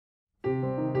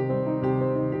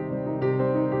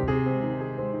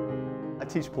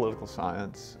teach political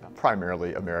science,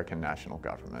 primarily American national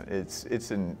government.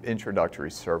 It's an introductory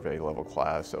survey level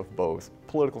class of both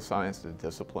political science as a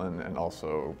discipline and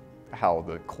also how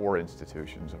the core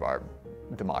institutions of our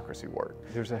democracy work.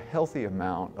 There's a healthy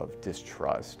amount of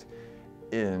distrust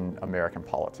in American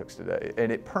politics today,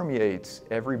 and it permeates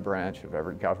every branch of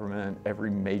every government, every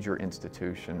major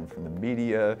institution, from the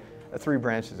media, 3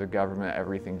 branches of government,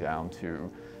 everything down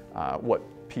to what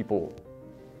people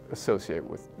associate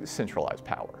with centralized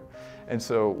power. And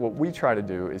so what we try to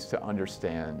do is to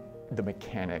understand the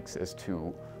mechanics as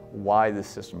to why this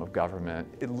system of government,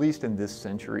 at least in this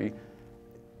century,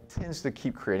 tends to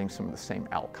keep creating some of the same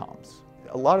outcomes.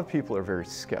 A lot of people are very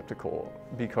skeptical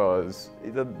because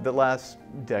the last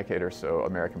decade or so,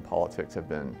 American politics have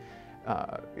been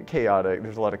chaotic.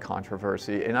 There's a lot of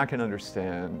controversy, and I can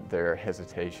understand their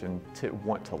hesitation to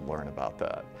want to learn about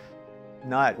that.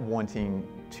 Not wanting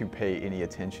to pay any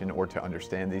attention or to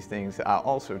understand these things, I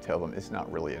also tell them it's not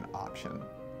really an option,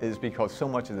 is because so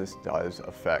much of this does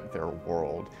affect their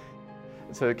world.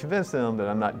 So to convince them that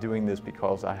I'm not doing this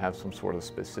because I have some sort of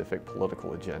specific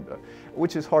political agenda,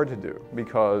 which is hard to do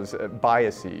because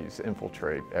biases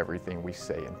infiltrate everything we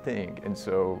say and think. And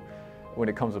so when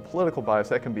it comes to political bias,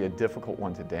 that can be a difficult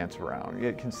one to dance around,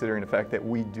 considering the fact that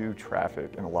we do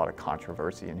traffic in a lot of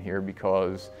controversy in here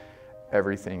because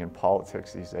everything in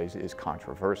politics these days is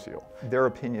controversial. Their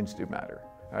opinions do matter.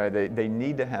 They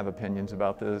need to have opinions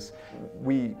about this.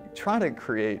 We try to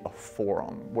create a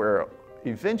forum where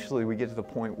eventually we get to the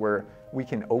point where we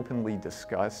can openly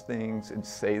discuss things and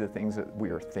say the things that we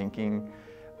are thinking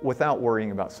without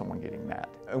worrying about someone getting mad.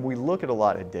 And we look at a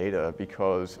lot of data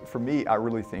because, for me, I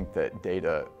really think that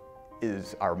data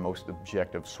is our most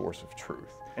objective source of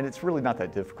truth. And it's really not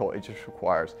that difficult. It just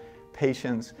requires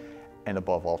patience and,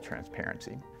 above all,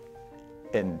 transparency.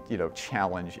 And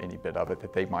challenge any bit of it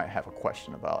that they might have a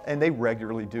question about. And they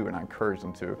regularly do, and I encourage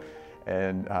them to.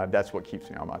 And that's what keeps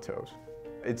me on my toes.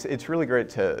 It's really great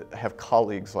to have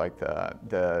colleagues like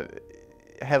that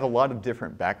have a lot of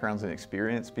different backgrounds and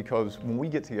experience, because when we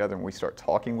get together and we start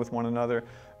talking with one another,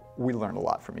 we learn a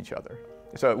lot from each other.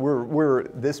 So we're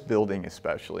this building,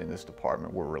 especially in this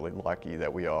department, we're really lucky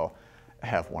that we all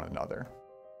have one another.